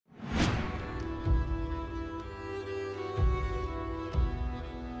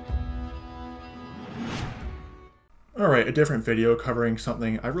Alright, a different video covering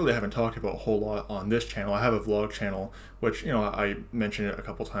something I really haven't talked about a whole lot on this channel. I have a vlog channel, which, I mention it a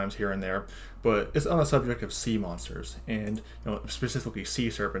couple times here and there, but it's on the subject of sea monsters, and, specifically sea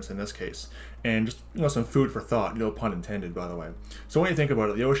serpents in this case. And just, some food for thought, no pun intended, by the way. So when you think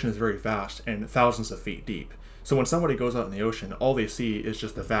about it, the ocean is very vast and thousands of feet deep. So when somebody goes out in the ocean, all they see is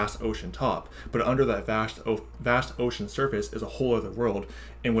just the vast ocean top, but under that vast ocean surface is a whole other world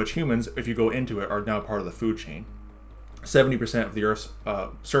in which humans, if you go into it, are now part of the food chain. 70% of the Earth's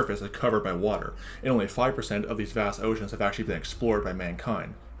surface is covered by water, and only 5% of these vast oceans have actually been explored by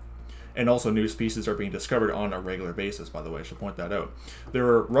mankind. And also new species are being discovered on a regular basis, by the way, I should point that out. There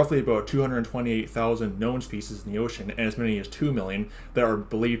are roughly about 228,000 known species in the ocean, and as many as 2 million that are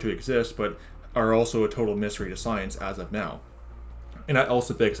believed to exist, but are also a total mystery to science as of now. And that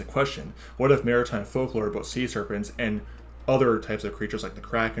also begs the question, what if maritime folklore about sea serpents and other types of creatures like the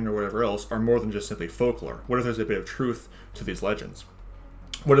kraken or whatever else are more than just simply folklore? What if there's a bit of truth to these legends?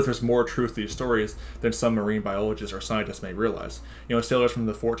 What if there's more truth to these stories than some marine biologists or scientists may realize? Sailors from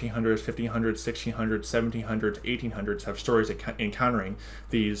the 1400s, 1500s, 1600s, 1700s, 1800s have stories encountering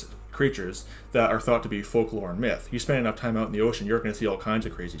these creatures that are thought to be folklore and myth. You spend enough time out in the ocean, you're going to see all kinds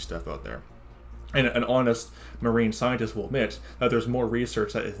of crazy stuff out there. And an honest marine scientist will admit that there's more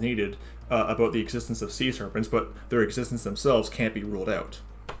research that is needed about the existence of sea serpents, but their existence themselves can't be ruled out.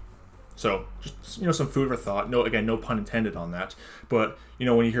 So, just some food for thought. No, again, no pun intended on that. But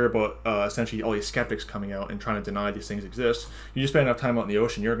when you hear about essentially all these skeptics coming out and trying to deny these things exist, you just spend enough time out in the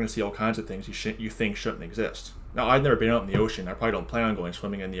ocean, you're going to see all kinds of things you think shouldn't exist. Now, I've never been out in the ocean. I probably don't plan on going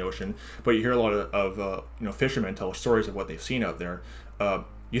swimming in the ocean. But you hear a lot of fishermen tell stories of what they've seen out there.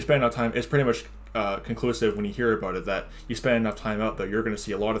 You spend enough time. It's pretty much conclusive when you hear about it that you spend enough time out there, you're going to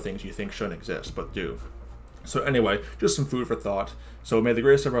see a lot of things you think shouldn't exist, but do. So anyway, just some food for thought. So may the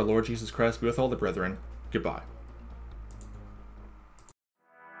grace of our Lord Jesus Christ be with all the brethren. Goodbye.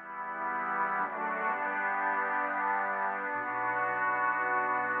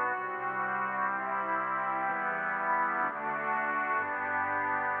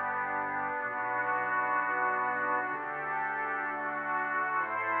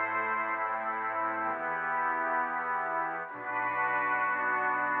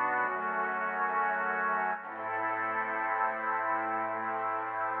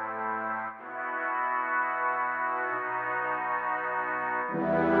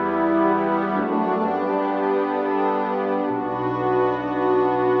 You